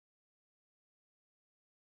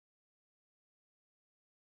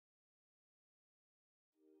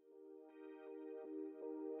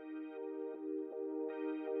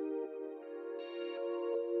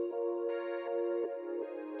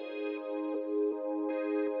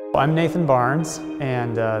I'm Nathan Barnes,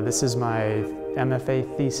 and this is my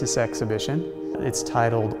MFA Thesis Exhibition. It's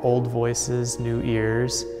titled Old Voices, New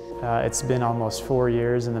Ears. It's been almost 4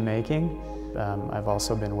 years in the making. I've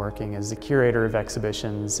also been working as the curator of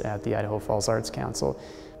exhibitions at the Idaho Falls Arts Council.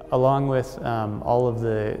 Along with all of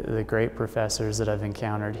the great professors that I've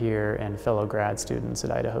encountered here and fellow grad students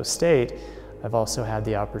at Idaho State, I've also had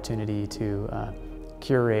the opportunity to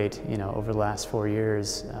curate, over the last 4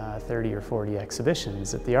 years, 30 or 40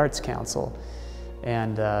 exhibitions at the Arts Council.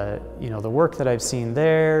 And, the work that I've seen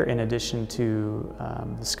there, in addition to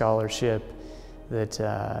the scholarship that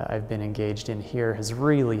I've been engaged in here, has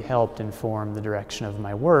really helped inform the direction of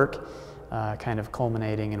my work, kind of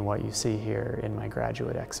culminating in what you see here in my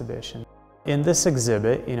graduate exhibition. In this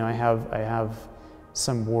exhibit, I have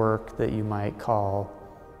some work that you might call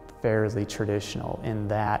fairly traditional in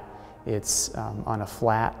that it's on a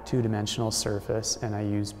flat two-dimensional surface and I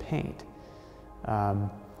use paint. And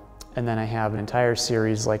then I have an entire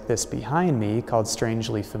series like this behind me called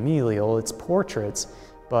Strangely Familial. It's portraits,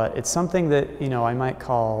 but it's something that I might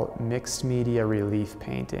call mixed media relief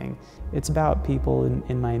painting. It's about people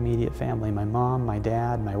in my immediate family, my mom, my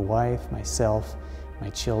dad, my wife, myself, my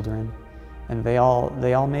children, and they all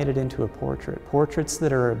made it into a portrait. Portraits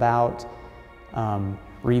that are about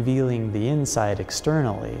revealing the inside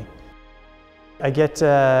externally. I get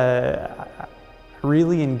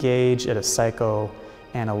really engaged at a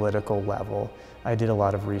psychoanalytical level. I did a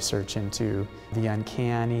lot of research into the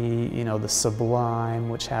uncanny, the sublime,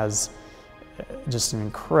 which has just an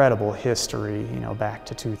incredible history, back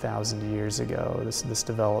to 2,000 years ago, this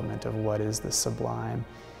development of what is the sublime.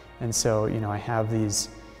 And so, I have these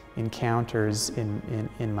encounters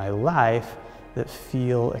in my life that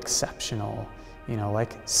feel exceptional,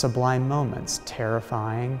 like sublime moments,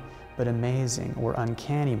 terrifying, but amazing, or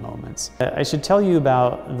uncanny moments. I should tell you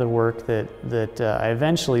about the work that I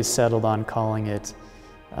eventually settled on calling it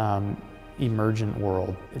Emergent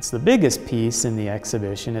World. It's the biggest piece in the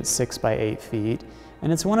exhibition. It's 6 by 8 feet,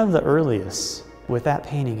 and it's one of the earliest. With that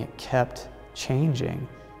painting, it kept changing.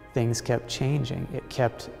 Things kept changing.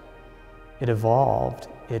 It evolved.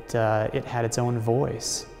 It had its own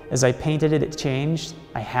voice. As I painted it, it changed.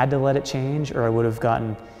 I had to let it change, or I would have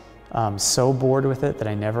gotten so bored with it that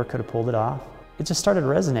I never could have pulled it off. It just started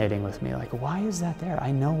resonating with me, like, why is that there?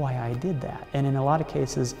 I know why I did that. And in a lot of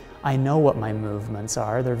cases, I know what my movements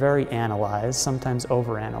are. They're very analyzed, sometimes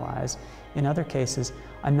overanalyzed. In other cases,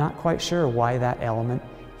 I'm not quite sure why that element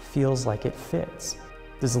feels like it fits.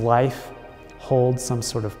 Does life hold some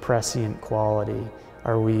sort of prescient quality?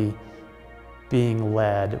 Are we being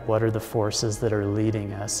led? What are the forces that are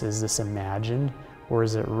leading us? Is this imagined or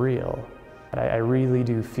is it real? I really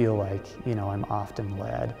do feel like, I'm often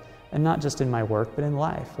led. And not just in my work, but in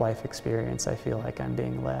life experience, I feel like I'm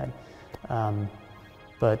being led.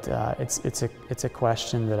 But it's a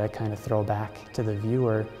question that I kind of throw back to the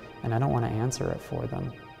viewer, and I don't want to answer it for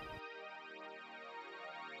them.